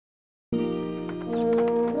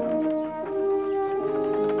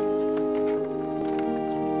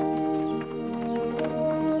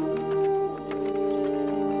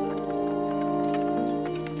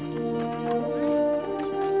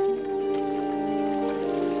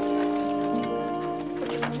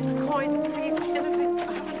Lloyd, please, anything.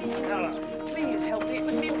 Please help me. It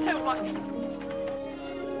would mean so much.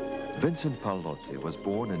 Vincent Pallotti was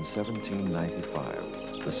born in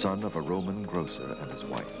 1795, the son of a Roman grocer and his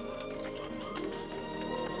wife.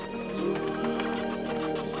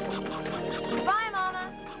 Bye,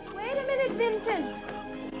 Mama. Wait a minute,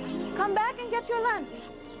 Vincent. Come back and get your lunch.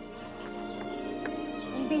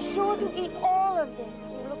 And be sure to eat all of this.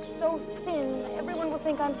 You look so thin. Everyone will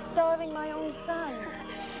think I'm starving my own son.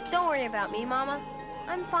 Don't worry about me, Mama.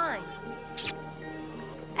 I'm fine.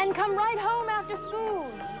 And come right home after school.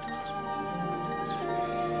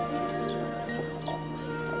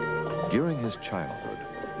 During his childhood,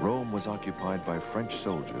 Rome was occupied by French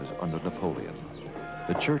soldiers under Napoleon.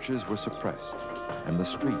 The churches were suppressed, and the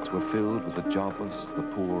streets were filled with the jobless, the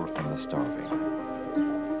poor, and the starving.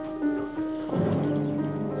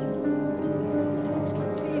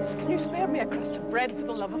 Please, can you spare me a crust of bread for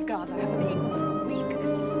the love of God? I haven't eaten for a week.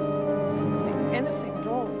 Something, anything at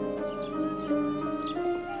all.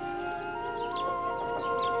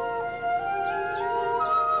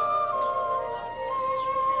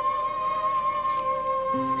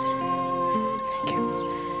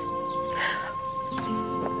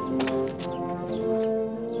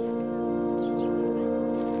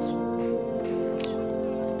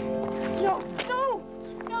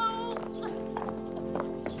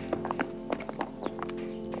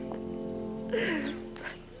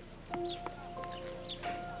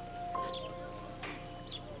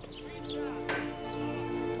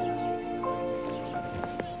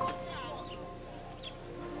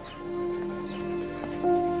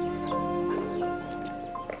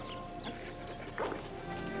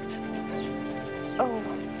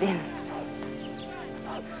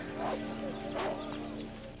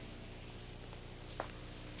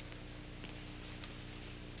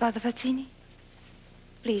 Father Fazzini,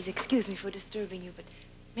 please excuse me for disturbing you, but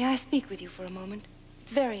may I speak with you for a moment?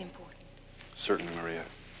 It's very important. Certainly, Maria.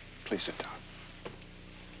 Please sit down.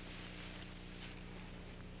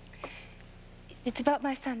 It's about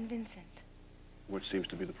my son, Vincent. What seems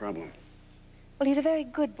to be the problem? Well, he's a very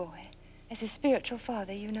good boy. As his spiritual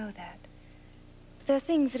father, you know that. But there are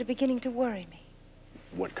things that are beginning to worry me.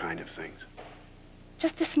 What kind of things?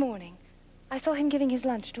 Just this morning, I saw him giving his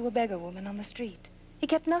lunch to a beggar woman on the street. He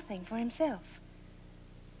kept nothing for himself.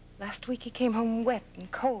 Last week he came home wet and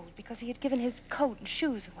cold because he had given his coat and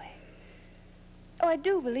shoes away. Oh, I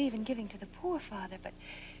do believe in giving to the poor, Father, but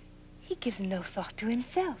he gives no thought to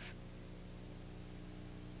himself.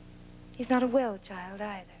 He's not a well child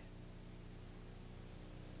either.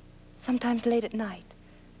 Sometimes late at night,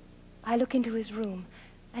 I look into his room,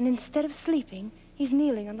 and instead of sleeping, he's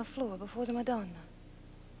kneeling on the floor before the Madonna.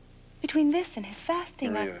 Between this and his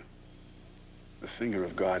fasting, Maria, the finger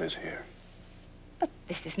of God is here. But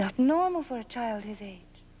this is not normal for a child his age.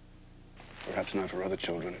 Perhaps not for other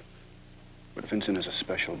children, but Vincent is a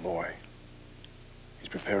special boy. He's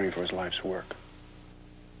preparing for his life's work.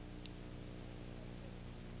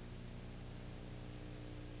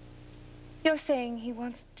 You're saying he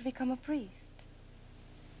wants to become a priest?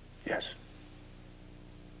 Yes.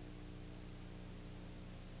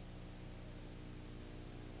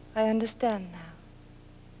 I understand now.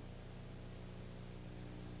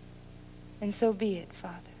 And so be it,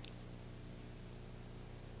 Father.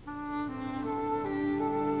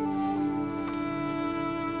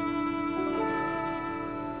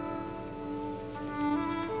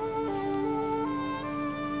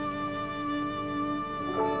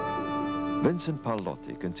 Vincent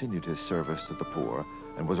Pallotti continued his service to the poor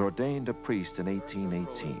and was ordained a priest in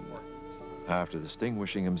 1818. After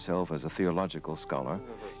distinguishing himself as a theological scholar,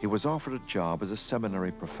 he was offered a job as a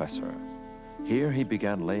seminary professor. Here he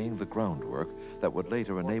began laying the groundwork that would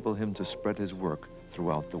later enable him to spread his work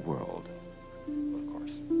throughout the world. Of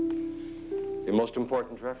course. The most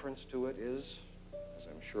important reference to it is, as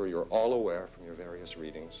I'm sure you're all aware from your various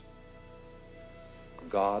readings,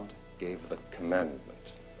 God gave the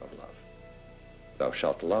commandment of love. Thou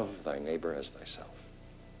shalt love thy neighbor as thyself.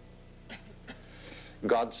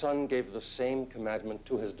 God's Son gave the same commandment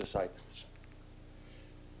to his disciples.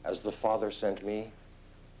 As the Father sent me,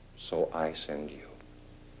 so I send you.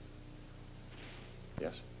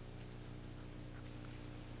 Yes?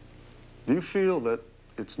 Do you feel that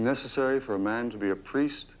it's necessary for a man to be a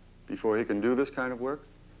priest before he can do this kind of work?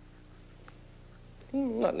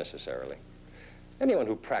 Not necessarily. Anyone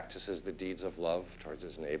who practices the deeds of love towards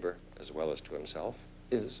his neighbor as well as to himself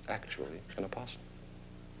is actually an apostle.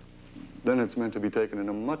 Then it's meant to be taken in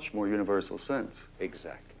a much more universal sense.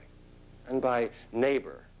 Exactly. And by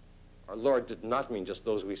neighbor, our Lord did not mean just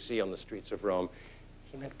those we see on the streets of Rome.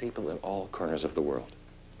 He meant people in all corners of the world,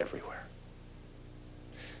 everywhere.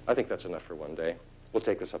 I think that's enough for one day. We'll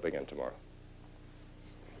take this up again tomorrow.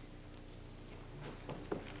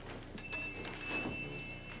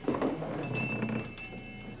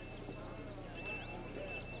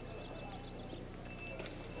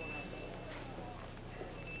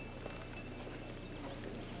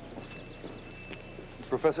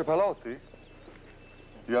 Professor Pallotti, do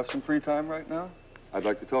you have some free time right now? I'd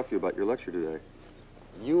like to talk to you about your lecture today.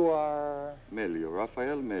 You are? Meglio,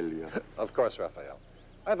 Raphael Meglio. Of course, Raphael.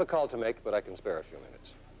 I have a call to make, but I can spare a few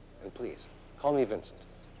minutes. And please, call me Vincent.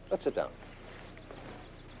 Let's sit down.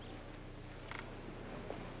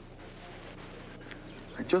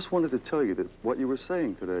 I just wanted to tell you that what you were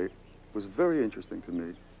saying today was very interesting to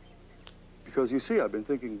me. Because you see, I've been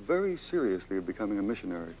thinking very seriously of becoming a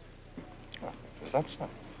missionary. Oh, is that so?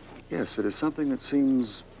 Yes, it is something that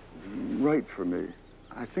seems right for me.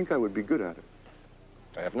 I think I would be good at it.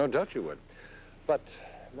 I have no doubt you would. But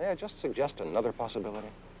may I just suggest another possibility?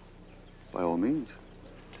 By all means.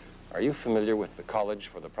 Are you familiar with the College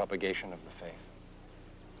for the Propagation of the Faith?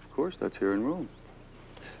 Of course, that's here in Rome.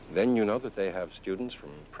 Then you know that they have students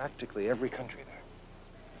from practically every country there.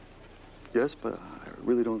 Yes, but I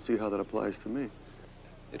really don't see how that applies to me.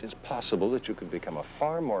 It is possible that you could become a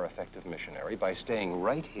far more effective missionary by staying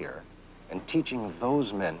right here and teaching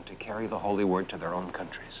those men to carry the holy word to their own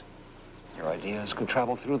countries. Your ideas could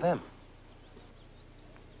travel through them.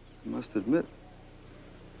 I must admit,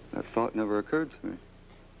 that thought never occurred to me.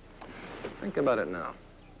 Think about it now.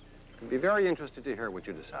 I'd be very interested to hear what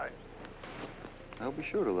you decide. I'll be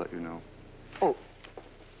sure to let you know. Oh,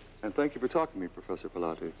 and thank you for talking to me, Professor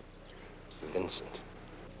Pallotti. Vincent.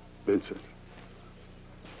 Vincent.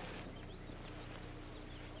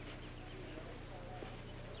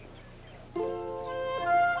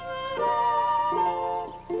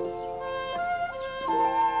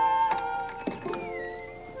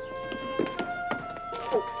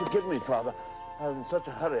 Forgive me, Father. I was in such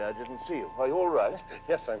a hurry I didn't see you. Are you all right?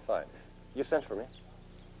 Yes, I'm fine. You sent for me?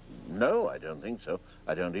 No, I don't think so.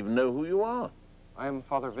 I don't even know who you are. I am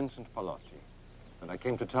Father Vincent Pallotti, and I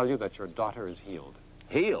came to tell you that your daughter is healed.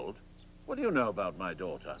 Healed? What do you know about my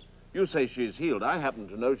daughter? You say she's healed. I happen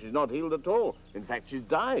to know she's not healed at all. In fact, she's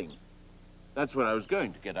dying. That's where I was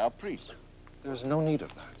going, to get our priest. There's no need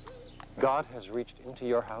of that. God has reached into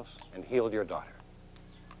your house and healed your daughter.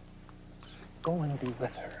 Go and be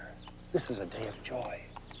with her. This is a day of joy.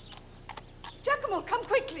 Giacomo, come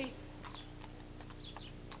quickly.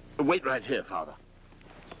 Wait right here, Father.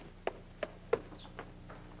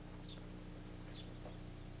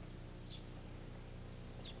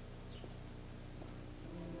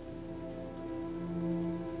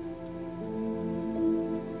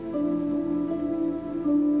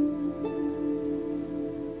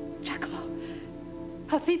 Giacomo,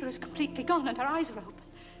 her fever is completely gone and her eyes are open.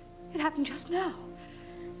 It happened just now.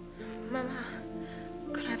 Mama,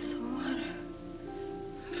 could I have some water?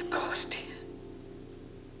 Of course, dear.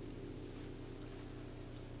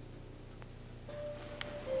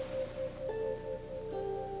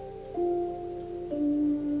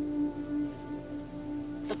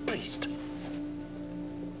 The priest.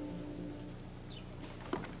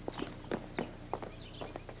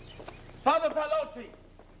 Father Pallotti!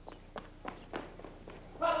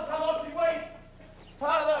 Father Pallotti, wait!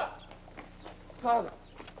 Father! Father!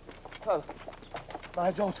 Father! My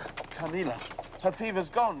daughter, Camilla. Her fever's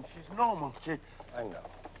gone. She's normal. I know.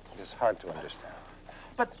 It is hard to understand.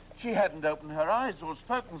 But she hadn't opened her eyes or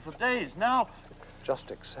spoken for days. Now... Just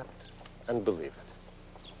accept and believe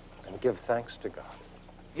it. And give thanks to God.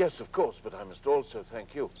 Yes, of course, but I must also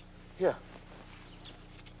thank you. Here.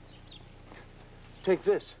 Take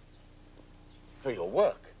this. For your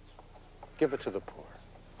work. Give it to the poor.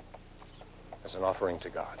 As an offering to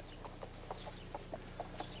God.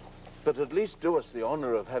 But at least do us the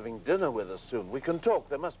honor of having dinner with us soon. We can talk.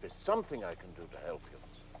 There must be something I can do to help you.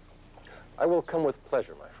 I will come with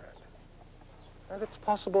pleasure, my friend. And it's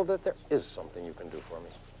possible that there is something you can do for me.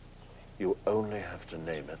 You only have to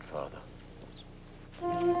name it, Father.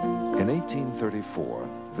 In 1834,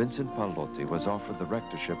 Vincent Pallotti was offered the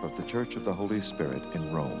rectorship of the Church of the Holy Spirit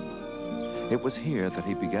in Rome. It was here that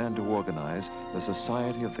he began to organize the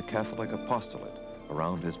Society of the Catholic Apostolate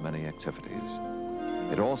around his many activities.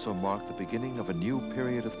 It also marked the beginning of a new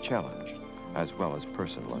period of challenge, as well as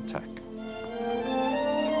personal attack.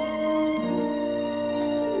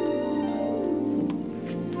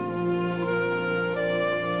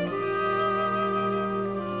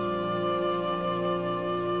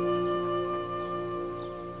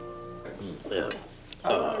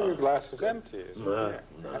 Your glass is empty. No.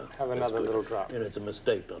 Have another little drop. You know, it's a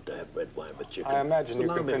mistake not to have red wine, but you can... I imagine you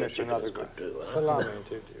can salami finish with chicken another is glass. good too, huh? Salami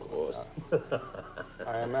too. Of course.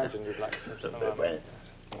 I imagine you'd like some. Well,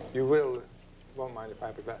 You won't mind if I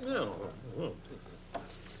have a glass? no.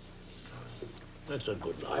 That's a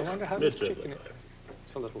good I life. wonder how this chicken is.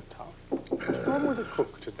 It's a little tough. What's wrong with the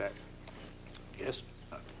cook today? Yes.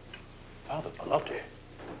 Father Pallotti,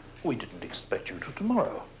 we didn't expect you till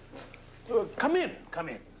tomorrow. Come in, come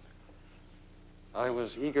in. I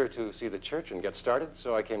was eager to see the church and get started,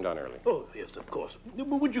 so I came down early. Oh, yes, of course.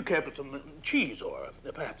 Would you care for some cheese or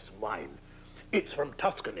perhaps some wine? It's from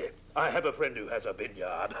Tuscany. I have a friend who has a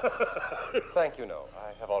vineyard. Thank you, no.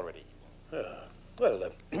 I have already eaten.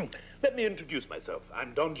 Well, let me introduce myself.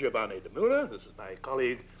 I'm Don Giovanni de Mura. This is my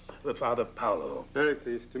colleague, Father Paolo. Very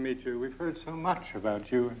pleased to meet you. We've heard so much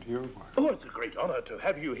about you and your work. Oh, it's a great honor to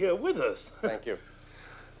have you here with us. Thank you.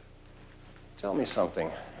 Tell me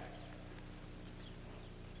something.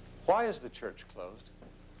 Why is the church closed?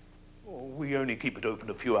 Oh, we only keep it open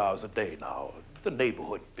a few hours a day now, the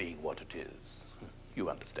neighborhood being what it is. You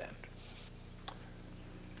understand.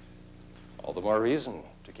 All the more reason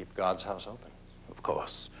to keep God's house open. Of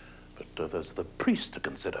course, but there's the priest to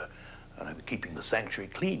consider. And keeping the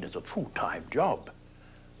sanctuary clean is a full-time job.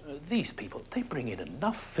 These people, they bring in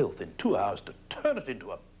enough filth in 2 hours to turn it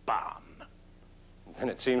into a barn. Then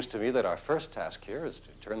it seems to me that our first task here is to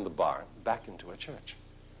turn the barn back into a church.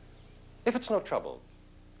 If it's no trouble,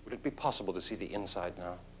 would it be possible to see the inside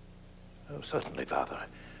now? Oh, certainly, Father.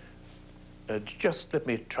 Just let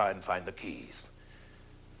me try and find the keys.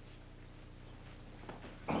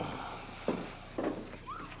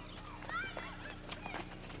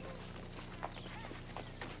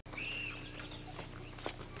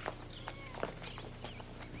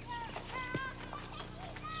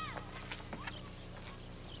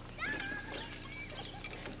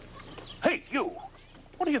 Hey, you!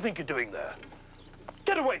 What do you think you're doing there?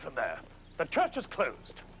 Get away from there. The church is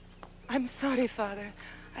closed. I'm sorry, Father.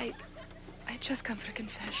 I just come for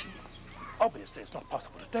confession. Obviously, it's not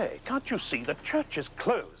possible today. Can't you see the church is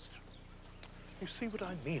closed? You see what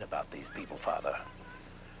I mean about these people, Father?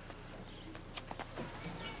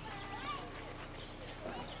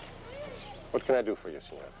 What can I do for you,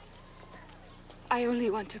 Signora? I only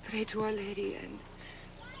want to pray to Our Lady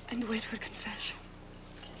and wait for confession.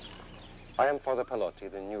 I am Father Pallotti,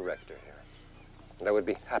 the new rector here, and I would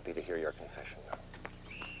be happy to hear your confession now.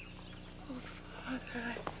 Oh,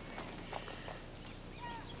 Father,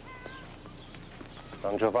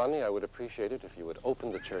 Don Giovanni, I would appreciate it if you would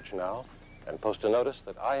open the church now and post a notice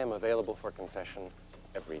that I am available for confession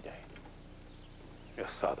every day.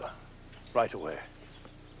 Yes, Father. Right away.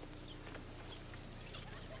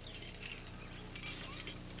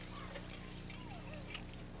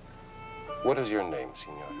 What is your name,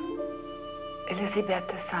 Signora?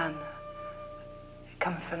 Elisabetta San. I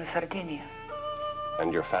come from Sardinia.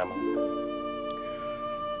 And your family?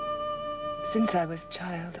 Since I was a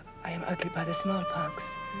child, I am ugly by the smallpox.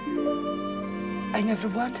 I never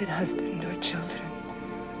wanted husband or children.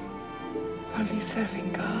 Only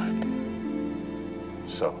serving God.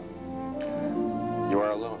 So, you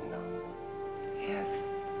are alone now? Yes.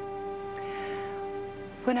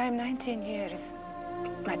 When I'm 19 years,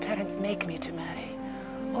 my parents make me to marry.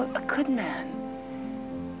 Oh, a good man.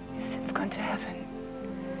 He's since gone to heaven.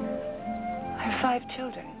 I have 5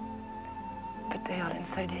 children, but they are in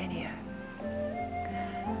Sardinia.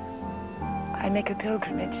 I make a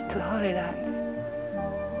pilgrimage to the Holy Lands,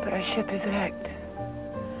 but our ship is wrecked.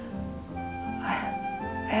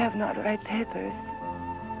 I have not the right papers,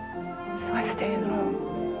 so I stay in Rome.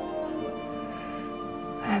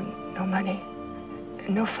 I have no money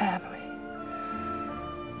and no family.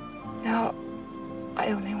 Now,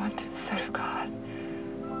 I only want to serve God,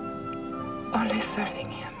 only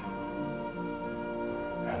serving Him.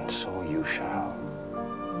 And so you shall.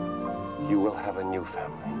 You will have a new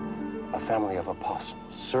family, a family of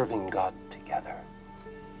apostles, serving God together.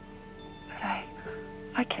 But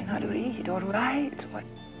I cannot read or write. What?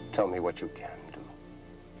 Tell me what you can do.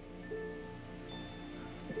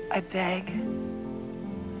 I beg,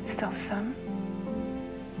 steal some,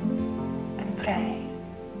 and pray.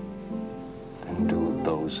 Then do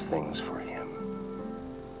those things for Him,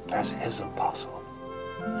 as His apostle.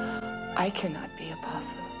 I cannot be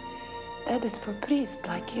apostle. That is for priests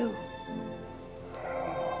like you.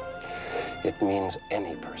 It means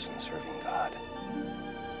any person serving God.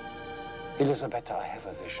 Elisabetta, I have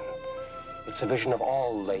a vision. It's a vision of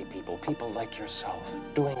all lay people, people like yourself,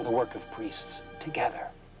 doing the work of priests together.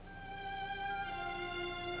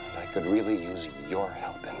 And I could really use your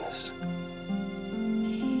help in this.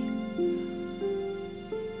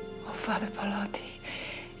 Oh, Father Pallotti,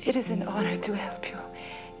 it is an honor to help you.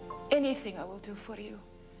 Anything I will do for you.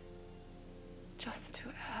 Just to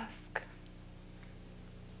ask.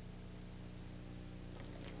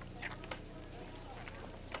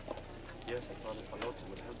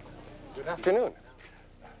 Good afternoon.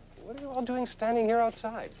 What are you all doing standing here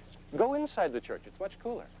outside? Go inside the church. It's much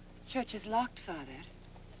cooler. Church is locked, Father.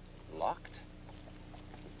 Locked?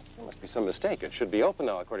 There must be some mistake. It should be open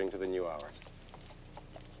now, according to the new hours.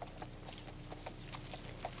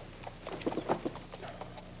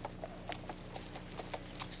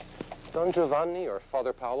 Don Giovanni or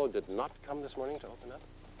Father Paolo did not come this morning to open up?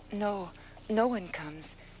 No, no one comes.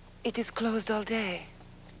 It is closed all day.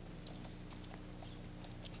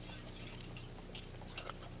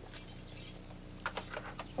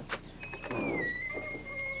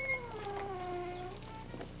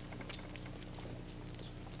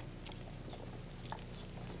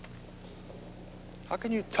 How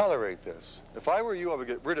can you tolerate this? If I were you, I would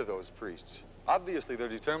get rid of those priests. Obviously, they're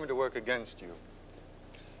determined to work against you.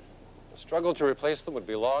 The struggle to replace them would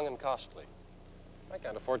be long and costly. I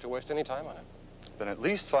can't afford to waste any time on it. Then at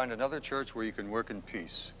least find another church where you can work in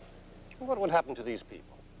peace. What would happen to these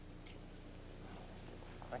people?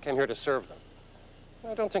 I came here to serve them.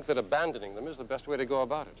 I don't think that abandoning them is the best way to go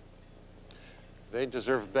about it. They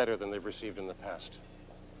deserve better than they've received in the past.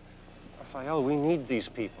 Raphael, we need these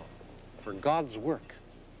people for God's work.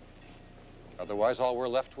 Otherwise, all we're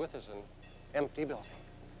left with is an empty building.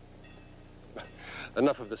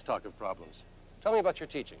 Enough of this talk of problems. Tell me about your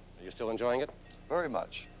teaching. Are you still enjoying it? Very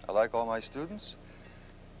much. I like all my students,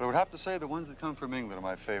 but I would have to say the ones that come from England are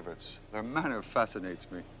my favorites. Their manner fascinates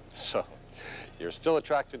me. So, you're still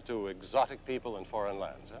attracted to exotic people in foreign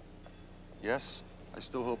lands, huh? Yes, I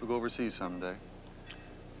still hope to go overseas someday.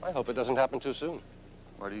 I hope it doesn't happen too soon.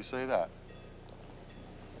 Why do you say that?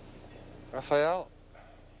 Raphael,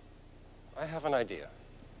 I have an idea,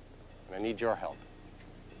 and I need your help.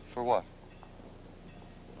 For what?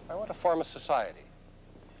 I want to form a society.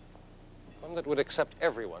 One that would accept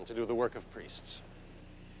everyone to do the work of priests.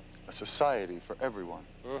 A society for everyone?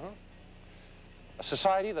 Mm-hmm. A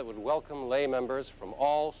society that would welcome lay members from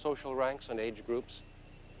all social ranks and age groups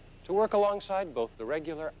to work alongside both the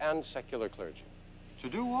regular and secular clergy. To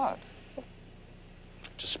do what?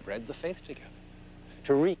 To spread the faith together.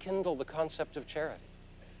 To rekindle the concept of charity.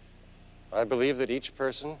 I believe that each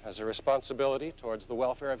person has a responsibility towards the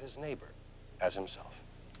welfare of his neighbor as himself.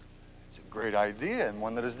 It's a great idea, and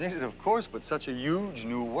one that is needed, of course, but such a huge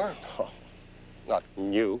new work. Oh, not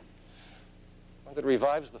new. One that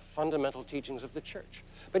revives the fundamental teachings of the church,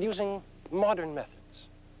 but using modern methods,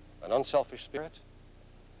 an unselfish spirit,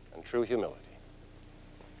 and true humility.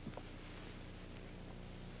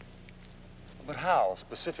 But how,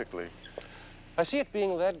 specifically? I see it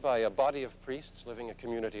being led by a body of priests living a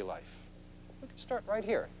community life. We could start right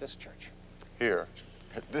here at this church. Here?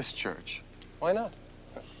 At this church? Why not?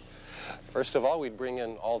 First of all, we'd bring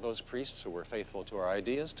in all those priests who were faithful to our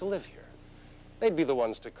ideas to live here. They'd be the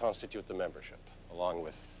ones to constitute the membership, along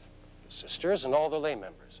with the sisters and all the lay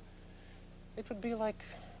members. It would be like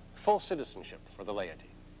full citizenship for the laity.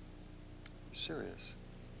 You're serious?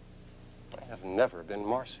 I have never been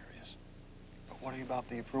more serious. But what about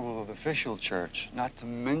the approval of the official church? Not to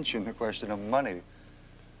mention the question of money.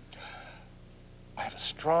 I have a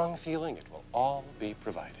strong feeling it will all be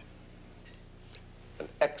provided. An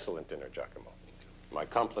excellent dinner, Giacomo. My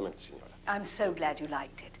compliments, Signora. I'm so glad you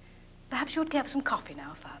liked it. Perhaps you would have some coffee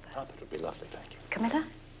now, Father. Oh, that would be lovely, thank you. Camilla?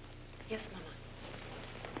 Yes,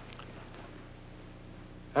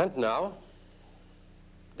 Mama. And now,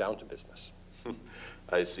 down to business.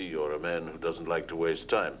 I see you're a man who doesn't like to waste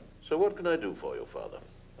time. So what can I do for you, Father?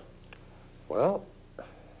 Well,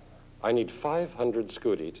 I need 500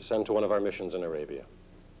 scudi to send to one of our missions in Arabia.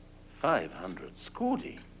 500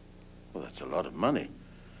 scudi? Well, that's a lot of money.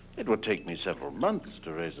 It would take me several months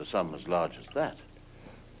to raise a sum as large as that.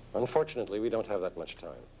 Unfortunately, we don't have that much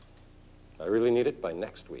time. I really need it by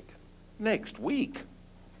next week. Next week?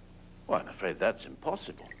 Well, I'm afraid that's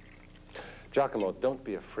impossible. Giacomo, don't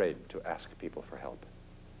be afraid to ask people for help.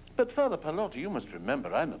 But, Father Pallotti, you must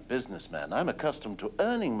remember I'm a businessman. I'm accustomed to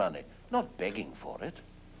earning money, not begging for it.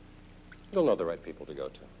 You'll know the right people to go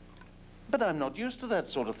to. But I'm not used to that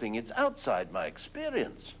sort of thing. It's outside my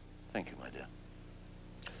experience. Thank you, my dear.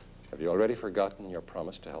 Have you already forgotten your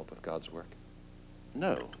promise to help with God's work?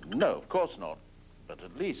 No, of course not. But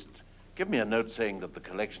at least give me a note saying that the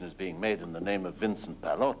collection is being made in the name of Vincent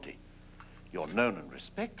Pallotti. You're known and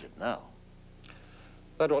respected now.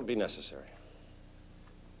 That won't be necessary.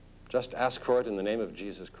 Just ask for it in the name of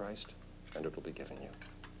Jesus Christ, and it will be given you.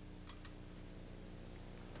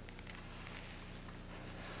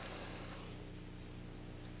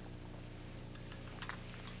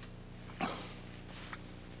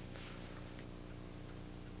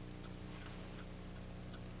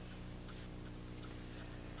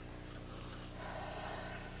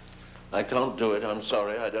 I can't do it, I'm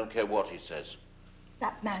sorry. I don't care what he says.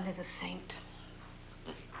 That man is a saint.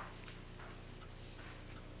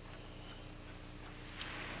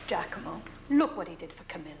 Giacomo, look what he did for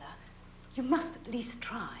Camilla. You must at least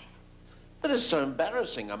try. But it's so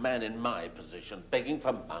embarrassing, a man in my position begging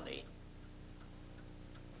for money.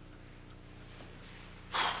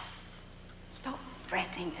 Stop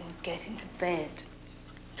fretting and get into bed.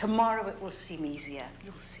 Tomorrow it will seem easier.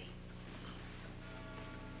 You'll see.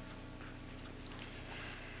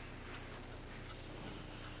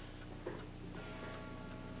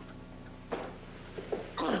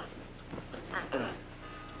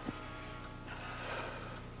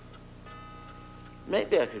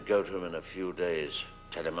 Maybe I could go to him in a few days,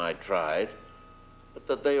 tell him I tried, but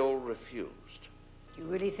that they all refused. You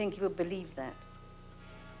really think he would believe that?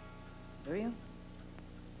 Do you?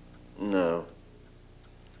 No.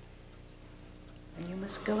 Then you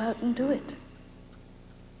must go out and do it.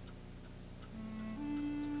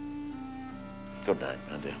 Good night,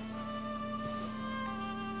 my dear.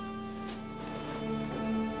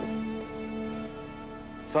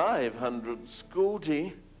 $500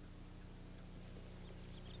 scooty.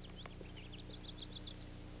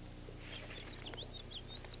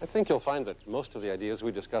 I think you'll find that most of the ideas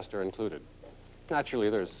we discussed are included. Naturally,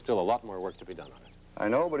 there's still a lot more work to be done on it. I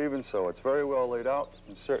know, but even so, it's very well laid out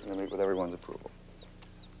and certain to meet with everyone's approval.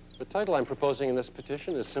 The title I'm proposing in this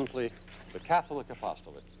petition is simply The Catholic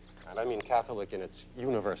Apostolate. And I mean Catholic in its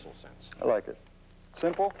universal sense. I like it.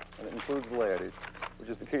 Simple, and it includes the laity, which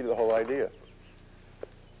is the key to the whole idea.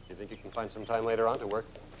 You think you can find some time later on to work?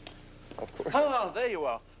 Of course. Oh, there you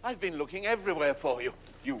are. I've been looking everywhere for you.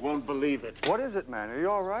 You won't believe it. What is it, man? Are you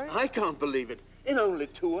all right? I can't believe it. In only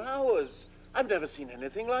 2 hours. I've never seen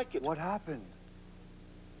anything like it. What happened?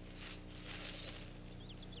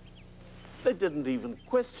 They didn't even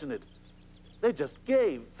question it. They just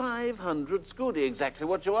gave 500 scudi, exactly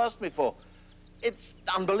what you asked me for. It's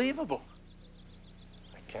unbelievable.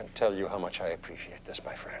 I can't tell you how much I appreciate this,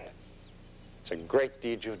 my friend. It's a great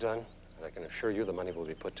deed you've done, and I can assure you the money will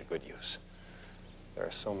be put to good use. There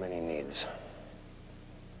are so many needs.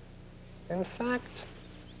 In fact,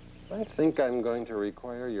 I think I'm going to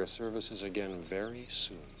require your services again very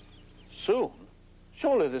soon. Soon?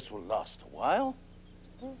 Surely this will last a while.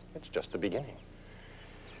 It's just the beginning.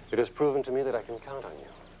 It has proven to me that I can count on you.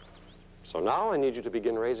 So now I need you to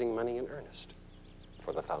begin raising money in earnest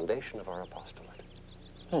for the foundation of our apostolate.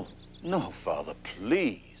 Oh, no, Father,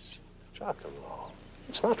 please. Giacomo,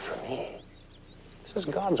 it's not for me. This is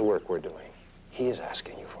God's work we're doing. He is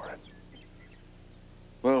asking you for it.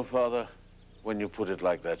 Well, Father, when you put it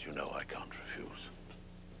like that, you know I can't refuse.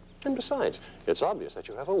 And besides, it's obvious that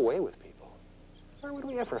you have a way with people. Where would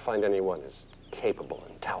we ever find anyone as capable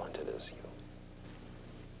and talented as you?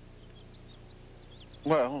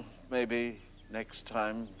 Well, maybe next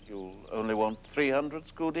time you'll only want 300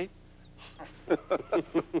 scudi.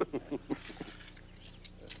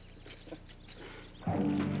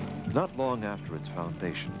 Not long after its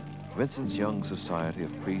foundation, Vincent's young society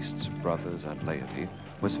of priests, brothers, and laity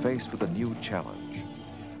was faced with a new challenge.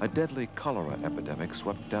 A deadly cholera epidemic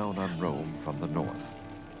swept down on Rome from the north.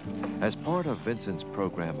 As part of Vincent's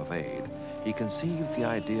program of aid, he conceived the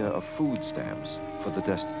idea of food stamps for the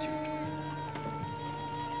destitute.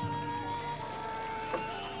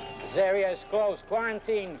 This area is closed.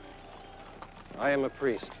 Quarantine. I am a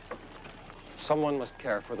priest. Someone must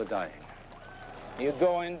care for the dying. You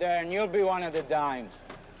go in there and you'll be one of the dimes.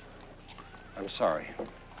 I'm sorry.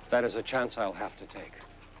 That is a chance I'll have to take.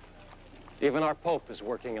 Even our Pope is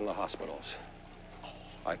working in the hospitals.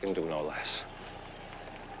 I can do no less.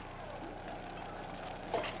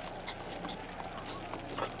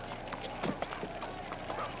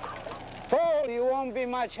 Fool, you won't be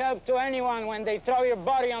much help to anyone when they throw your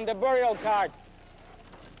body on the burial cart.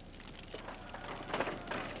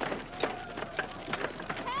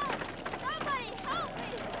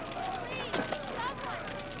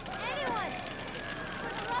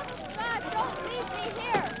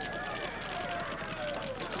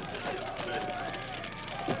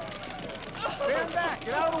 Stand back!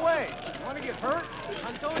 Get out of the way! You want to get hurt?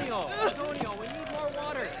 Antonio, we need more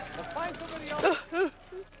water. We'll find somebody else.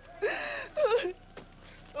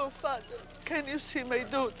 Oh, Father, can you see my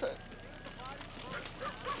daughter?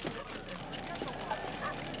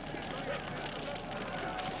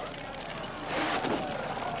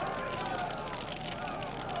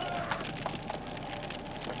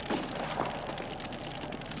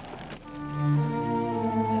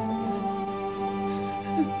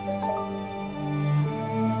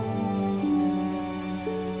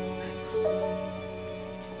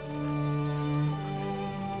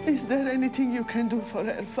 Is there anything you can do for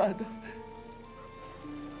her, Father?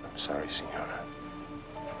 I'm sorry, Signora.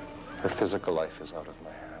 Her physical life is out of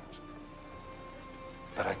my hands.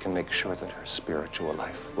 But I can make sure that her spiritual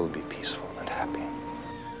life will be peaceful and happy.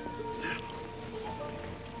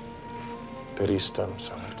 Peristam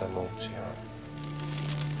sancta multior.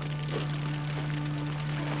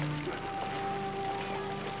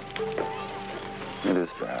 It is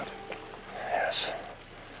bad. Yes.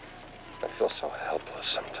 I feel so helpless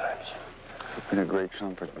sometimes. You've been a great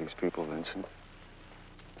comfort to these people, Vincent.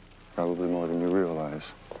 Probably more than you realize.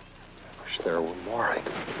 I wish there were more I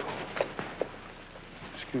could do.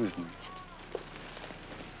 Excuse me.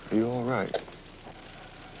 Are you all right?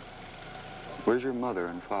 Where's your mother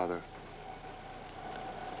and father?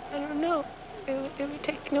 I don't know. They were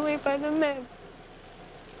taken away by the men.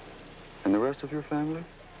 And the rest of your family?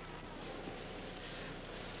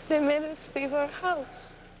 They made us leave our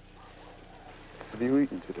house. Have you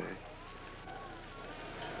eaten today?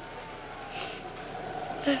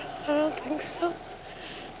 I don't think so.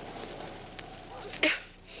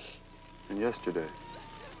 And yesterday?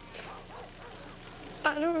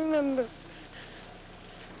 I don't remember.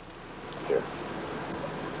 Here.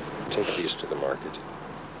 Take these to the market.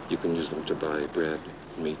 You can use them to buy bread,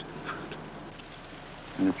 meat, and fruit.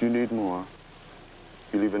 And if you need more,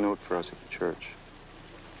 you leave a note for us at the church.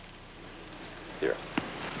 Here.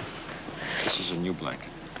 This is a new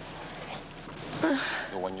blanket.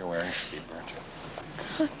 The one you're wearing should be burnt.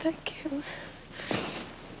 Oh, thank you.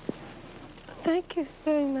 Thank you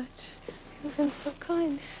very much. You've been so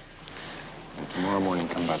kind. And tomorrow morning,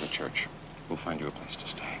 come by the church. We'll find you a place to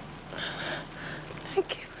stay.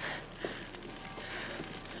 Thank you.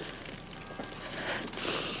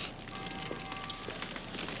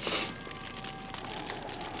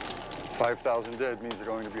 $5,000 dead means there are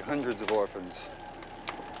going to be hundreds of orphans.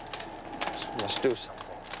 We must do something.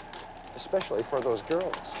 Especially for those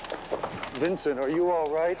girls. Vincent, are you all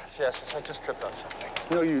right? Yes, I just tripped on something.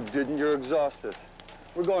 No, you didn't. You're exhausted.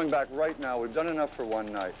 We're going back right now. We've done enough for one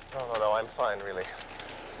night. No, I'm fine, really.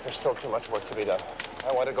 There's still too much work to be done.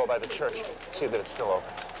 I want to go by the church, see that it's still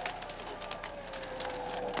open.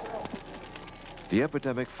 The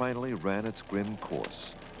epidemic finally ran its grim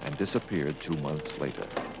course and disappeared 2 months later.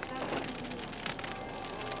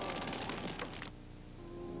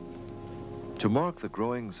 To mark the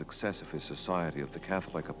growing success of his Society of the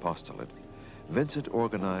Catholic Apostolate, Vincent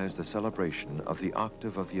organized a celebration of the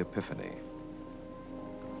Octave of the Epiphany.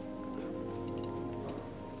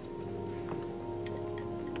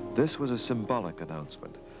 This was a symbolic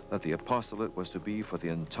announcement that the apostolate was to be for the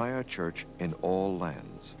entire church in all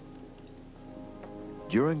lands.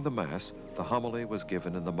 During the Mass, the homily was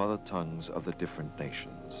given in the mother tongues of the different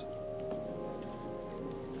nations.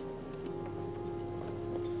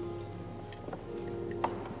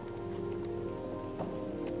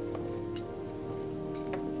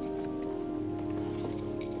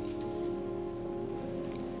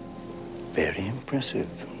 Very impressive.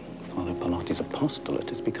 Father Pallotti's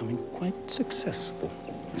apostolate is becoming quite successful.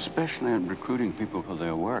 Especially at recruiting people for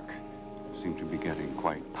their work. Seem to be getting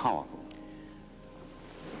quite powerful.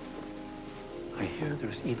 I hear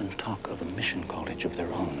there's even talk of a mission college of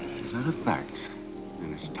their own. Is that a fact?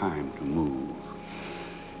 Then it's time to move.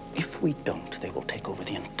 If we don't, they will take over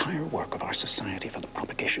the entire work of our society for the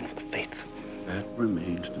propagation of the faith. That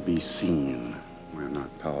remains to be seen. We're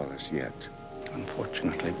not powerless yet.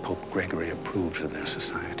 Unfortunately, Pope Gregory approves of their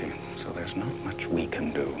society, so there's not much we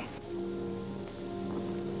can do.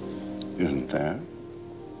 Isn't there?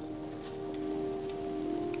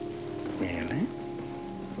 Really?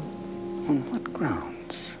 On what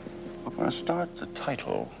grounds? Well, for a start, the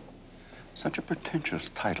title. Such a pretentious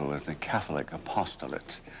title as the Catholic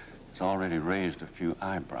Apostolate has already raised a few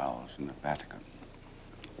eyebrows in the Vatican.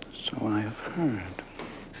 So I have heard.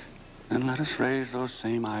 Then let us raise those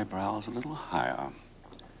same eyebrows a little higher.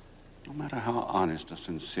 No matter how honest or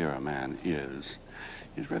sincere a man is,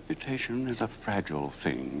 his reputation is a fragile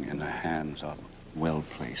thing in the hands of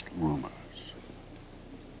well-placed rumors.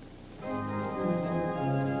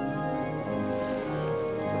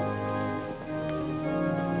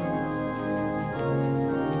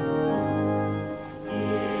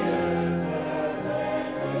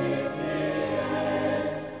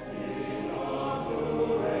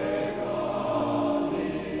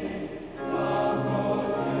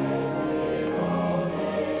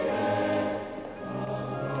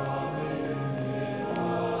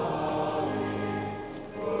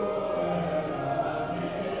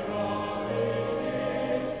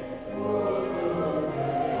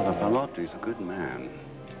 He's a good man.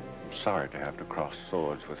 I'm sorry to have to cross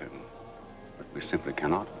swords with him, but we simply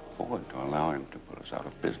cannot. afford to allow him to put us out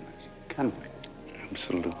of business, can we?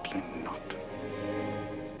 Absolutely not.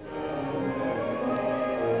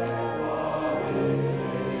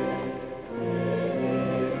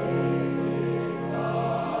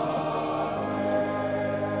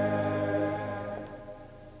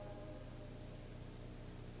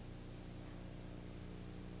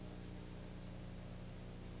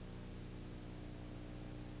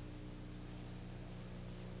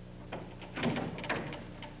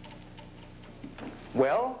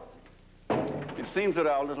 Well? It seems that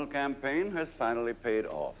our little campaign has finally paid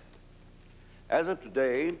off. As of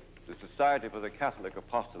today, the Society for the Catholic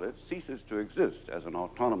Apostolate ceases to exist as an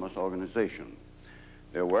autonomous organization.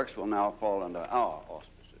 Their works will now fall under our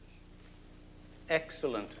auspices.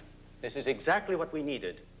 Excellent. This is exactly what we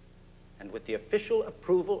needed. And with the official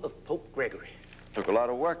approval of Pope Gregory. Took a lot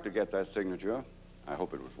of work to get that signature. I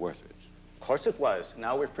hope it was worth it. Of course it was.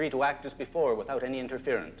 Now we're free to act as before without any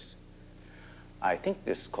interference. I think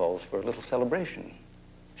this calls for a little celebration.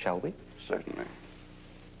 Shall we? Certainly.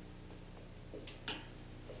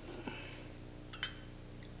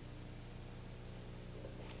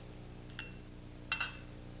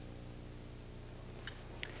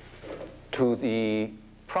 To the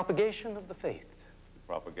propagation of the faith. The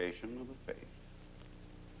propagation of the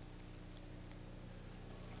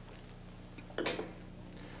faith.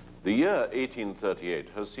 The year 1838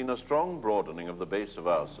 has seen a strong broadening of the base of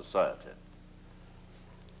our society.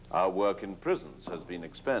 Our work in prisons has been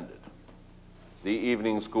expanded. The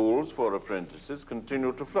evening schools for apprentices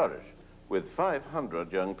continue to flourish, with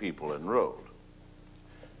 500 young people enrolled.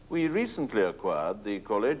 We recently acquired the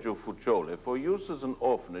Collegio Fuccioli for use as an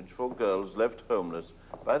orphanage for girls left homeless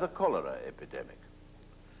by the cholera epidemic.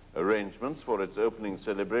 Arrangements for its opening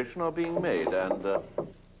celebration are being made and...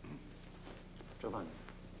 Giovanni.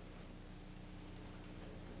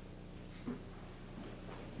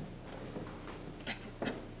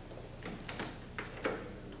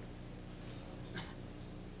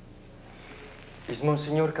 It's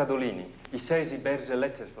Monsignor Cadolini. He says he bears a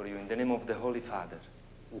letter for you in the name of the Holy Father.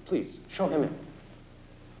 Please, show him in.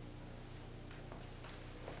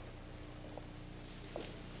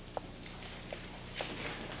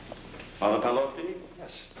 Father Pallotti?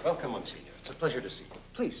 Yes. Welcome, Monsignor. It's a pleasure to see you.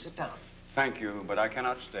 Please, sit down. Thank you, but I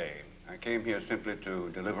cannot stay. I came here simply to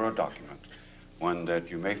deliver a document, one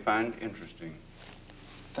that you may find interesting.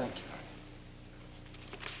 Thank you.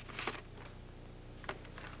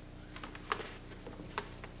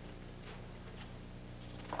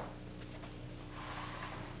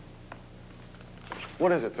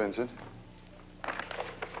 What is it, Vincent?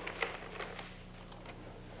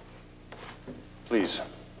 Please,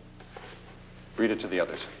 read it to the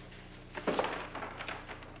others.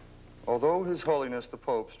 Although His Holiness the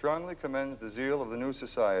Pope strongly commends the zeal of the new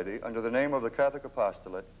society under the name of the Catholic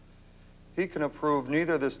Apostolate, he can approve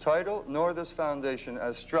neither this title nor this foundation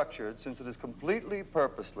as structured, since it is completely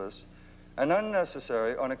purposeless and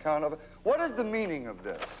unnecessary on account of... What is the meaning of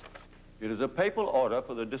this? It is a papal order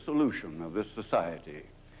for the dissolution of this society.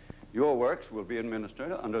 Your works will be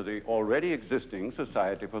administered under the already existing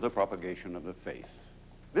Society for the Propagation of the Faith.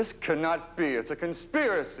 This cannot be. It's a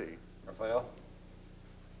conspiracy. Raphael?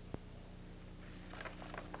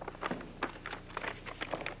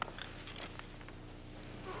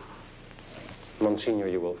 Monsignor,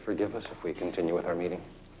 you will forgive us if we continue with our meeting?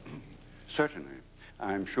 Certainly.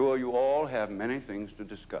 I'm sure you all have many things to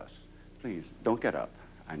discuss. Please, don't get up.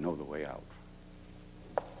 I know the way out.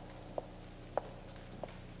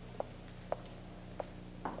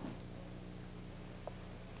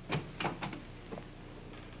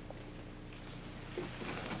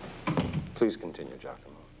 Please continue,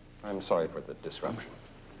 Giacomo. I'm sorry for the disruption.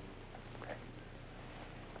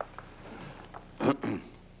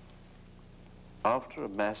 After a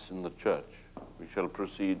mass in the church, we shall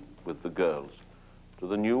proceed with the girls to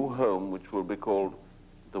the new home which will be called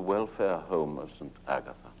the Welfare Home of St.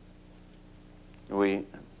 Agatha. We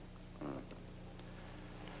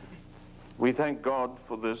thank God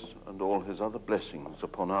for this and all his other blessings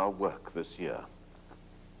upon our work this year.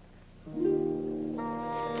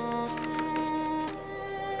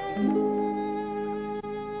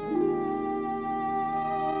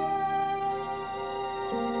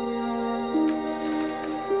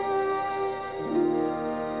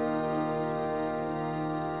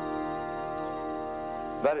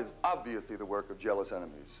 That is obviously the work of jealous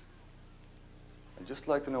enemies. I'd just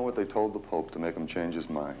like to know what they told the Pope to make him change his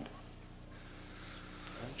mind.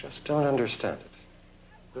 I just don't understand it.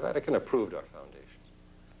 The Vatican approved our foundation.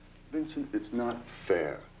 Vincent, it's not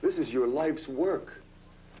fair. This is your life's work.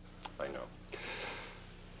 I know.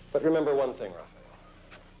 But remember one thing, Raphael.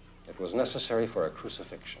 It was necessary for a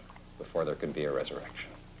crucifixion before there could be a resurrection.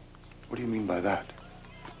 What do you mean by that?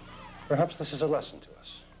 Perhaps this is a lesson to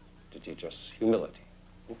us, to teach us humility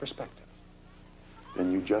and perspective.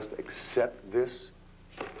 Then you just accept this?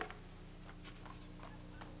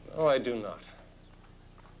 No, I do not.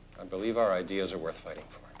 I believe our ideas are worth fighting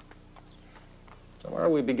for. Tomorrow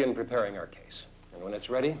we begin preparing our case. And when it's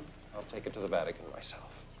ready, I'll take it to the Vatican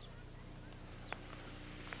myself.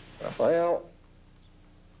 Raphael,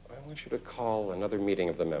 I want you to call another meeting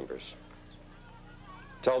of the members.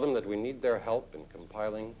 Tell them that we need their help in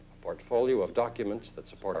compiling a portfolio of documents that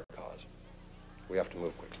support our cause. We have to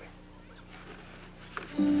move quickly.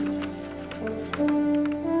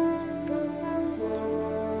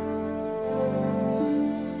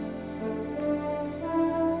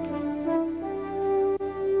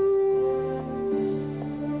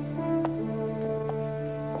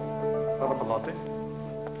 Father Pallotti?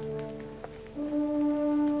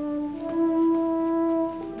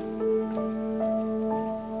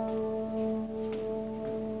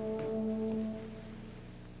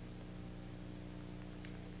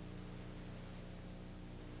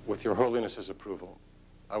 With Your Holiness's approval,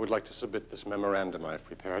 I would like to submit this memorandum I've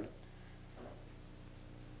prepared,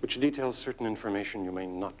 which details certain information you may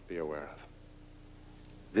not be aware of.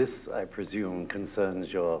 This, I presume,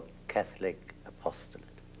 concerns your Catholic apostolate.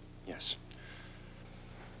 Yes.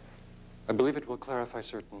 I believe it will clarify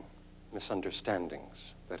certain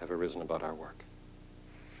misunderstandings that have arisen about our work.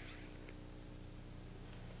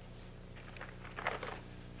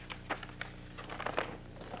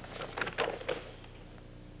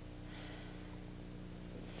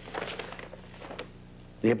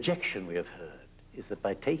 The objection we have heard is that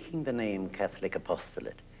by taking the name Catholic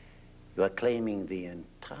apostolate, you are claiming the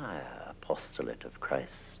entire apostolate of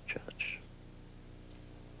Christ's Church.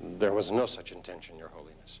 There was no such intention, Your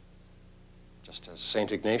Holiness. Just as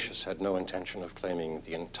St. Ignatius had no intention of claiming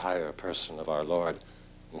the entire person of our Lord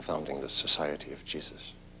in founding the Society of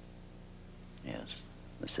Jesus. Yes,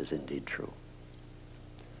 this is indeed true.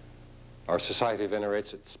 Our society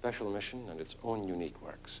venerates its special mission and its own unique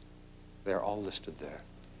works. They are all listed there.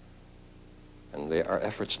 And they are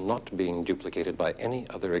efforts not being duplicated by any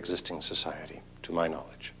other existing society, to my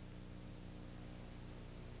knowledge.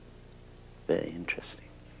 Very interesting.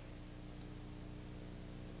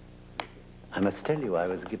 I must tell you, I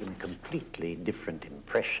was given a completely different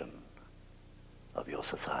impression of your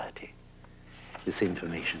society. This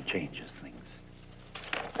information changes things.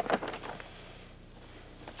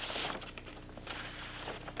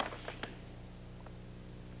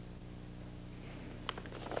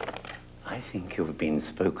 I think you've been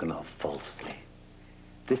spoken of falsely.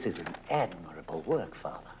 This is an admirable work,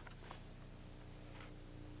 Father.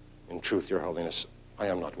 In truth, Your Holiness, I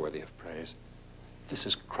am not worthy of praise. This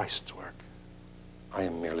is Christ's work. I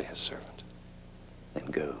am merely his servant. Then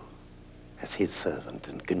go as his servant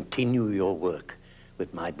and continue your work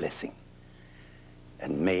with my blessing.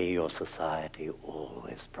 And may your society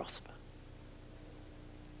always prosper.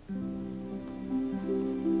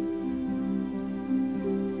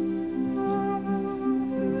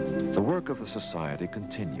 The work of the society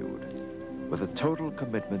continued. With a total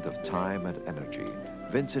commitment of time and energy,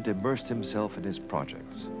 Vincent immersed himself in his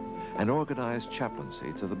projects and organized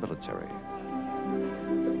chaplaincy to the military.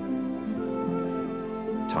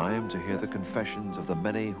 Time to hear the confessions of the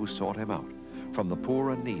many who sought him out, from the poor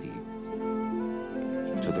and needy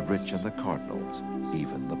to the rich and the cardinals,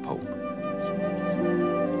 even the Pope.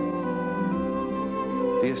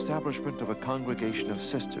 The establishment of a congregation of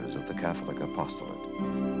sisters of the Catholic apostolate.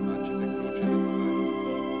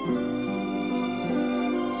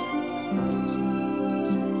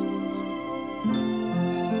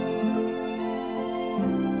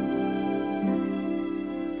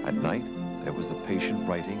 At night, there was the patient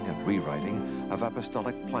writing and rewriting of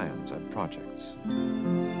apostolic plans and projects.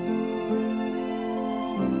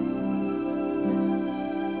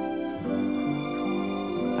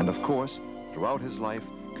 And of course, throughout his life,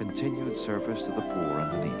 continued service to the poor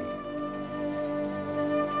and the needy.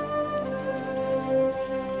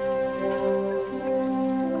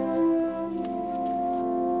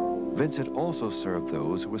 Vincent also served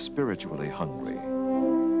those who were spiritually hungry.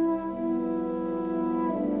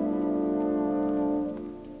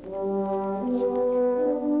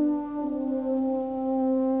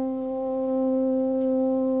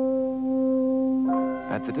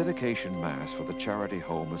 At the dedication mass for the charity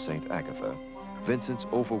home of St. Agatha, Vincent's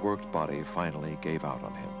overworked body finally gave out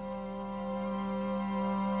on him.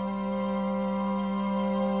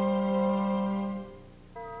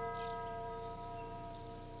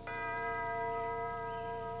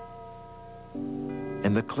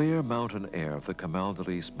 In the clear clear mountain air of the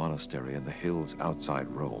Camaldolese monastery in the hills outside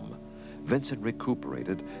Rome, Vincent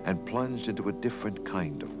recuperated and plunged into a different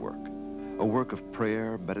kind of work, a work of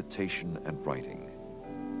prayer, meditation, and writing.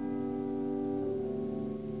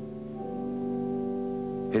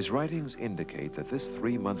 His writings indicate that this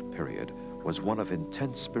 3-month period was one of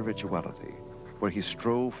intense spirituality, where he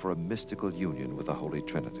strove for a mystical union with the Holy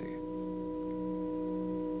Trinity.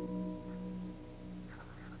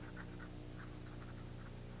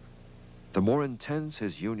 The more intense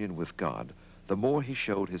his union with God, the more he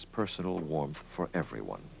showed his personal warmth for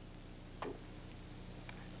everyone.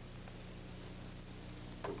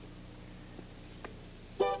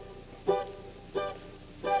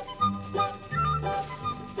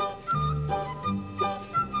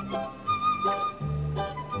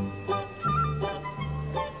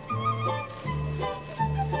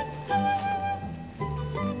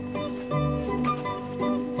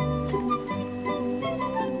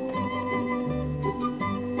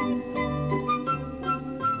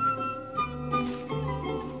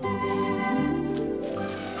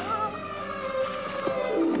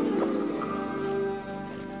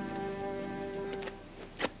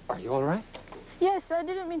 I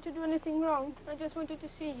didn't mean to do anything wrong. I just wanted to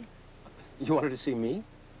see you. You wanted to see me?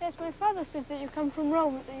 Yes, my father says that you come from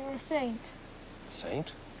Rome, that you're a saint.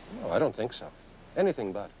 Saint? No, I don't think so.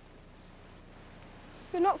 Anything but.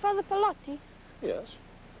 You're not Father Pallotti? Yes.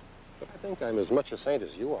 But I think I'm as much a saint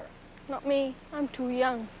as you are. Not me. I'm too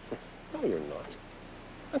young. No, you're not.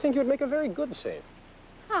 I think you'd make a very good saint.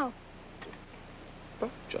 How? Well,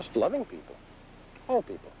 just loving people. All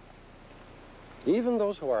people. Even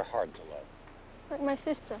those who are hard to love. Like my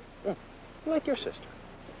sister? Like your sister.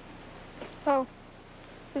 Oh.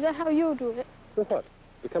 Is that how you do it? What?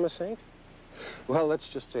 Become a saint? Well, let's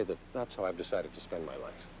just say that that's how I've decided to spend my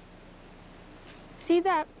life. See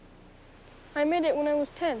that? I made it when I was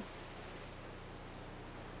 10.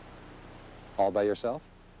 All by yourself?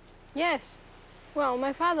 Yes. Well,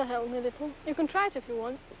 my father helped me a little. You can try it if you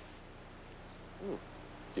want. Do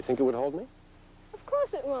you think it would hold me? Of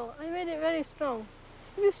course it will. I made it very strong.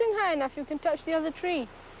 If you swing high enough, you can touch the other tree.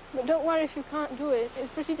 But don't worry if you can't do it.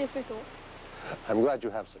 It's pretty difficult. I'm glad you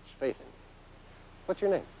have such faith in me. What's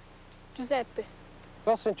your name? Giuseppe.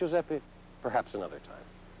 Well, St. Giuseppe, perhaps another time.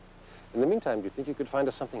 In the meantime, do you think you could find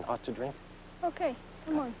us something hot to drink? Okay,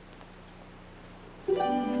 come on.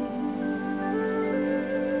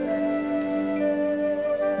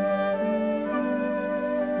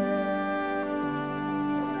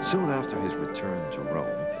 Soon after his return to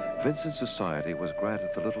Rome, Vincent's society was granted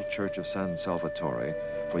the little church of San Salvatore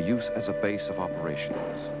for use as a base of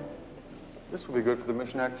operations. This will be good for the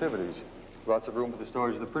mission activities. Lots of room for the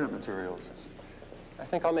storage of the printed materials. I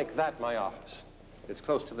think I'll make that my office. It's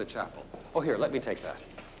close to the chapel. Oh, here, let me take that.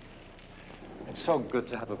 It's so good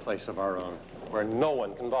to have a place of our own, where no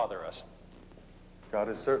one can bother us. God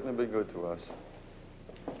has certainly been good to us.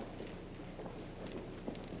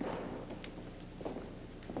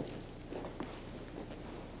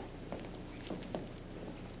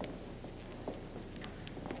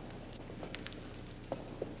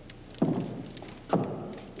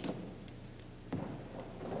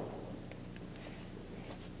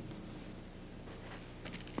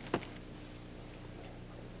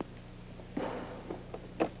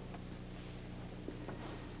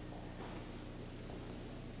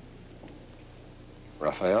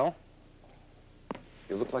 Raphael,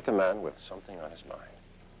 you look like a man with something on his mind.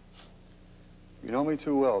 You know me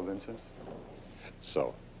too well, Vincent.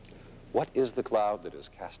 So, what is the cloud that is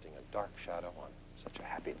casting a dark shadow on such a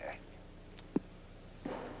happy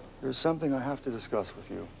day? There's something I have to discuss with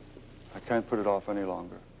you. I can't put it off any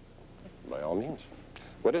longer. By all means.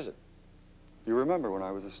 What is it? You remember when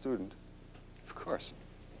I was a student? Of course.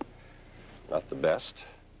 Not the best,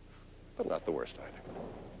 but not the worst either.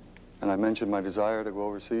 And I mentioned my desire to go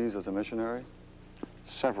overseas as a missionary?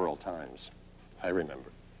 Several times. I remember.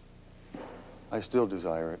 I still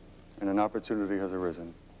desire it, and an opportunity has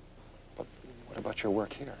arisen. But what about your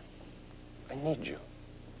work here? I need you.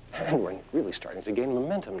 And we're really starting to gain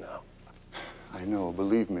momentum now. I know,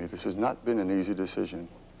 believe me, this has not been an easy decision.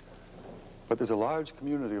 But there's a large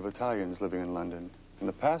community of Italians living in London, and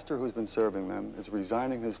the pastor who's been serving them is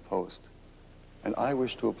resigning his post, and I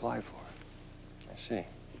wish to apply for it. I see.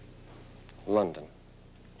 London.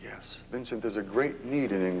 Yes. Vincent, there's a great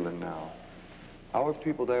need in England now. Our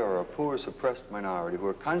people there are a poor, suppressed minority who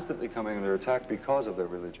are constantly coming under attack because of their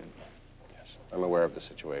religion. Yes, I'm aware of the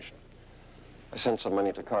situation. I sent some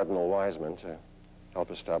money to Cardinal Wiseman to help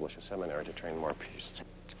establish a seminary to train more priests.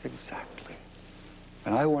 Exactly.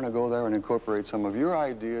 And I want to go there and incorporate some of your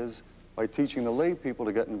ideas by teaching the lay people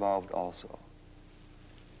to get involved also.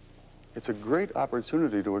 It's a great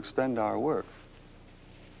opportunity to extend our work.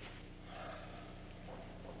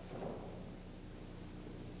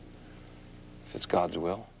 If it's God's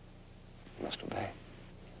will, you must obey.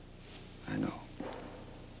 I know.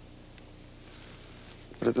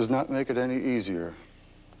 But it does not make it any easier.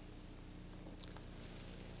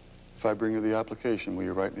 If I bring you the application, will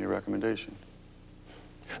you write me a recommendation?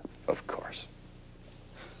 Of course.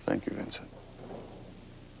 Thank you, Vincent.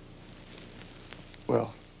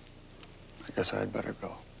 Well, I guess I'd better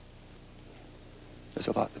go. There's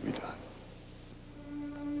a lot to be done.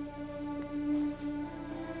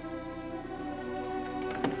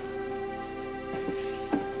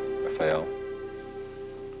 Raphael,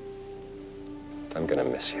 I'm gonna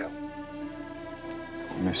miss you.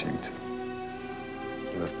 I'll miss you too.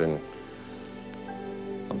 You have been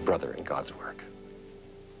a brother in God's work.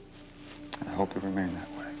 And I hope to remain that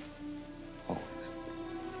way. Always.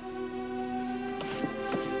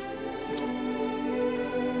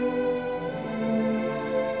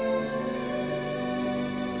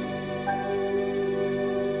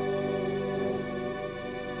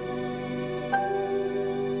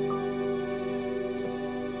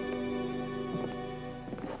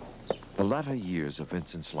 The latter years of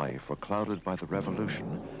Vincent's life were clouded by the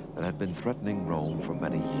revolution that had been threatening Rome for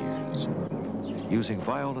many years. Using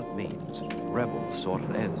violent means, rebels sought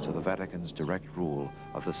an end to the Vatican's direct rule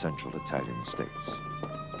of the Central Italian states.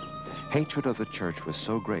 Hatred of the Church was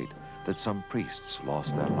so great that some priests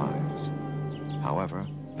lost their lives. However,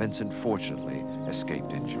 Vincent fortunately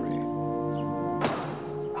escaped injury.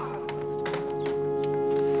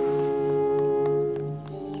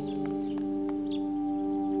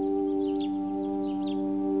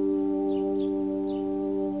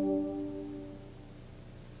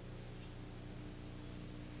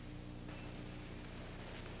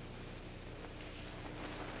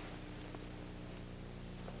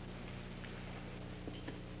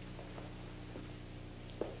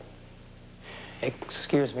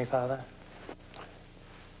 Excuse me, Father.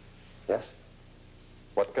 Yes?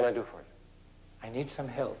 What can I do for you? I need some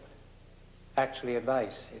help. Actually,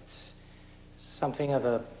 advice. It's something of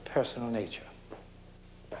a personal nature.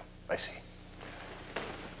 I see.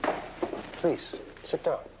 Please, sit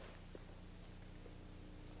down.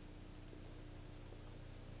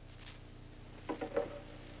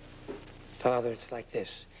 Father, it's like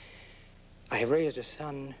this. I have raised a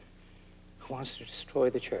son who wants to destroy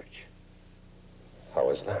the church. How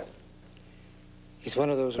is that? He's one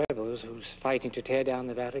of those rebels who's fighting to tear down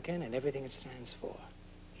the Vatican and everything it stands for.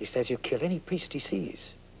 He says he'll kill any priest he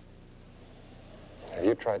sees. Have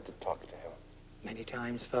you tried to talk to him? Many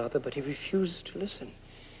times, Father, but he refuses to listen.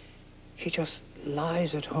 He just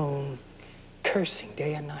lies at home, cursing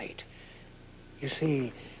day and night. You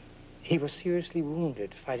see, he was seriously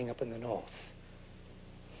wounded fighting up in the north.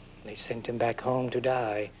 They sent him back home to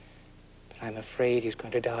die, but I'm afraid he's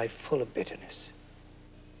going to die full of bitterness.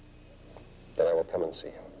 Then I will come and see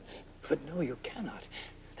him. But no, you cannot.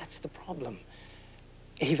 That's the problem.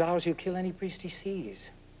 He vows he'll kill any priest he sees,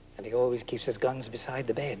 and he always keeps his guns beside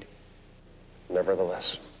the bed.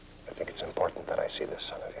 Nevertheless, I think it's important that I see this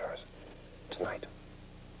son of yours tonight.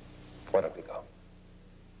 Why don't we go?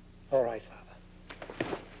 All right, Father.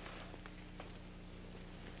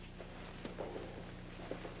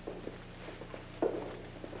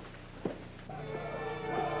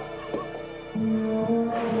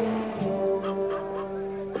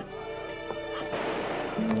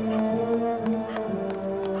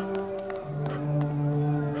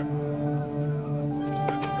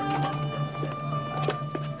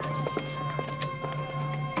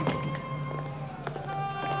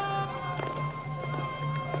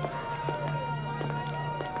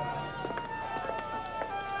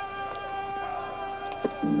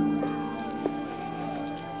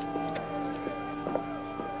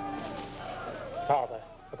 Father,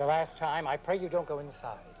 for the last time, I pray you don't go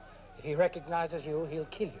inside. If he recognizes you, he'll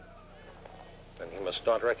kill you. Then he must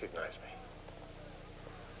not recognize me.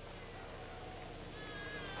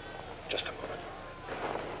 Just a moment.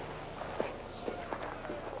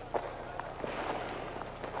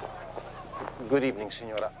 Good evening,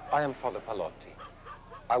 Signora. I am Father Pallotti.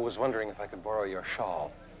 I was wondering if I could borrow your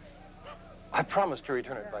shawl. I promised to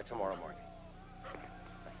return it by tomorrow morning.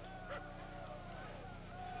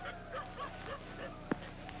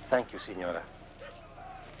 Thank you, Signora.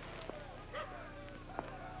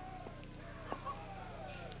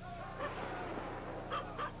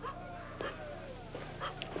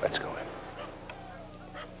 Let's go in.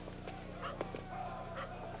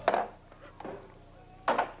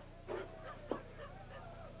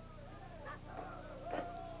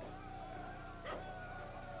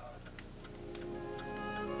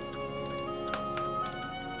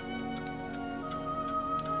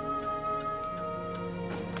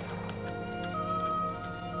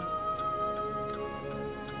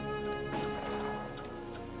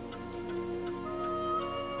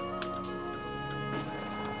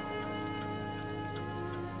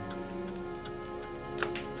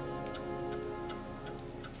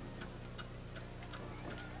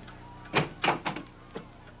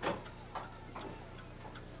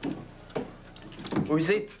 Who is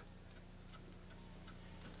it?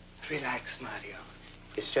 Relax, Mario.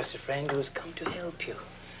 It's just a friend who has come to help you.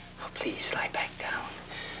 Oh, please, lie back down.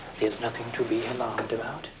 There's nothing to be alarmed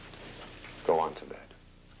about. Go on to bed.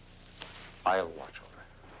 I'll watch over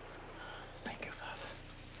it. Thank you, Father.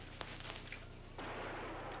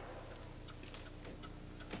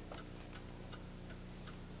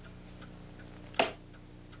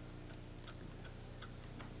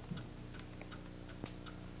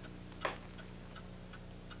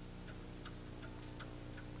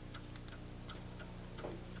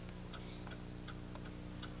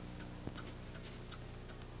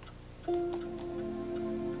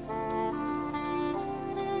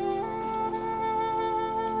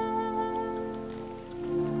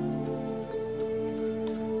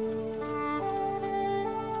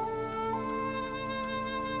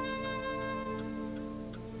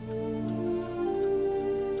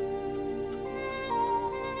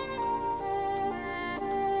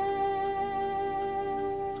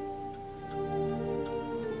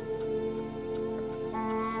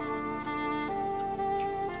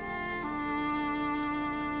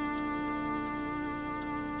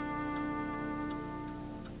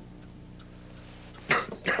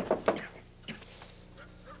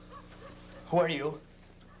 Who are you?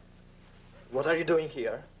 What are you doing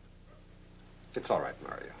here? It's all right,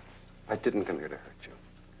 Mario. I didn't come here to hurt you.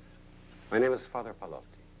 My name is Father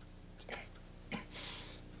Pallotti.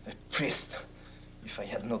 A priest. If I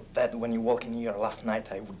had not that when you walked in here last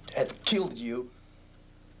night, I would have killed you.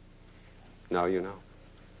 Now you know.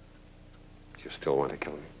 Do you still want to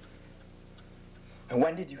kill me? And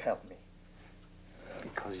when did you help me?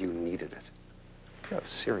 Because you needed it. You have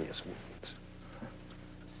serious wounds.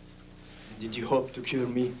 Did you hope to cure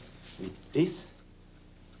me with this?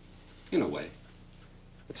 In a way.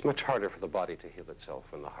 It's much harder for the body to heal itself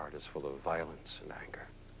when the heart is full of violence and anger.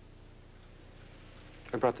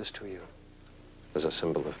 I brought this to you as a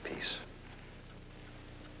symbol of peace.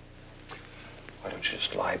 Why don't you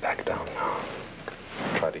just lie back down now?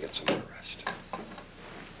 Try to get some more rest.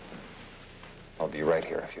 I'll be right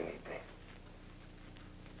here if you need me.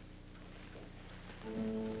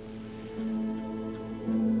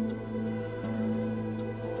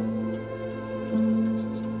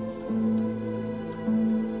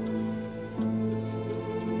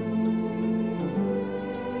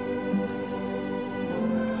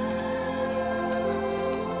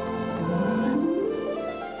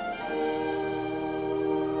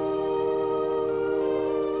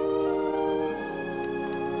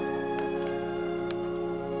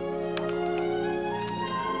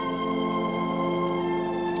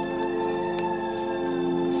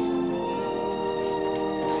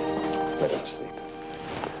 Let him sleep.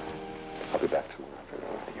 I'll be back tomorrow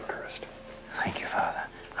afternoon with the Eucharist. Thank you, Father.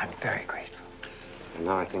 I'm very grateful. And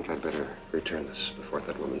now I think I'd better return this before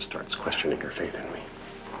that woman starts questioning her faith in me.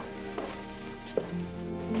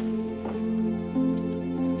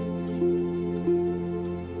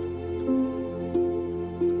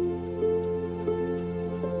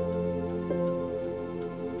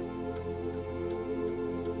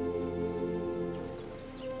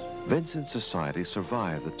 Vincent society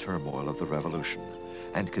survived the turmoil of the Revolution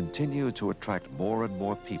and continued to attract more and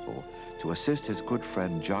more people to assist his good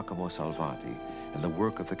friend Giacomo Salvati in the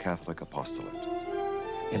work of the Catholic apostolate.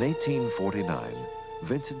 In 1849,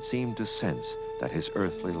 Vincent seemed to sense that his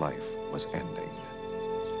earthly life was ending.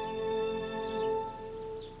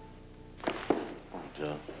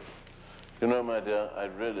 You know, my dear, I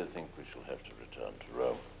really think we shall have to return to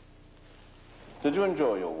Rome. Did you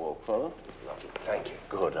enjoy your walk, Father? Lovely, thank you.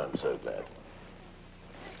 Good, I'm so glad.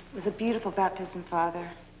 It was a beautiful baptism, Father.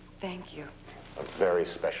 Thank you. A very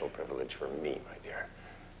special privilege for me, my dear.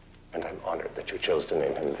 And I'm honored that you chose to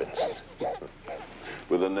name him Vincent.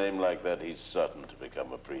 With a name like that, he's certain to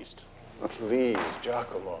become a priest. Please,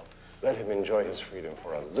 Giacomo, let him enjoy his freedom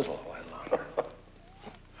for a little while longer.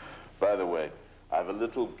 By the way, I have a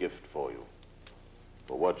little gift for you.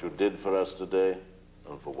 For what you did for us today,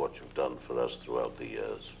 and for what you've done for us throughout the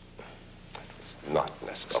years. That was not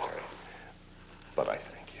necessary, but I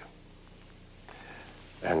thank you.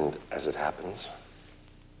 And as it happens,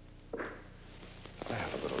 I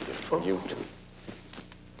have a little gift for you, too.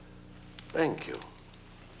 Thank you.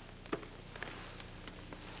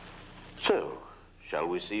 So, shall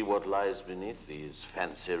we see what lies beneath these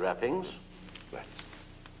fancy wrappings? Let's.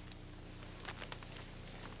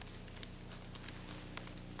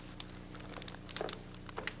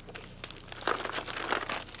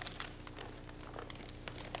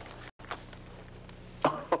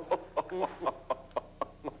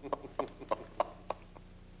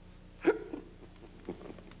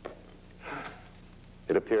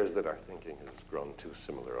 appears that our thinking has grown too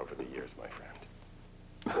similar over the years, my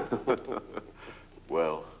friend.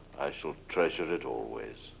 Well, I shall treasure it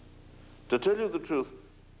always. To tell you the truth,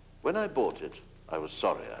 when I bought it, I was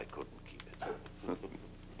sorry I couldn't keep it.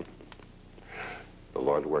 The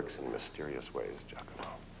Lord works in mysterious ways,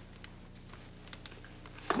 Giacomo.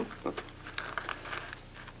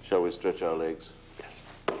 Shall we stretch our legs? Yes.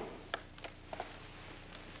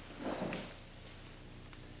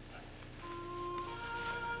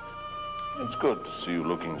 It's good to see you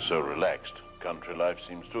looking so relaxed. Country life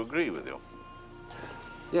seems to agree with you.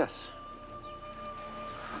 Yes.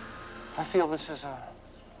 I feel this is a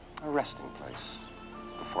resting place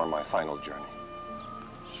before my final journey.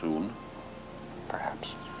 Soon?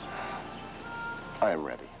 Perhaps. I am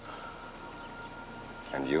ready.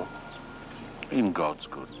 And you? In God's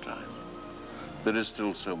good time. There is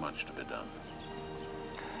still so much to be done.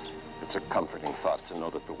 It's a comforting thought to know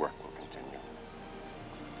that the work will continue.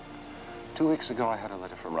 2 weeks ago, I had a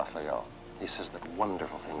letter from Raphael. He says that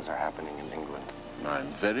wonderful things are happening in England.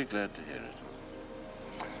 I'm very glad to hear it.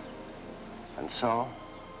 And so,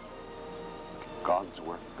 God's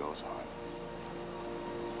work goes on.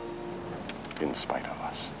 In spite of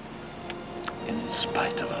us. In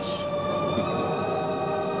spite of us.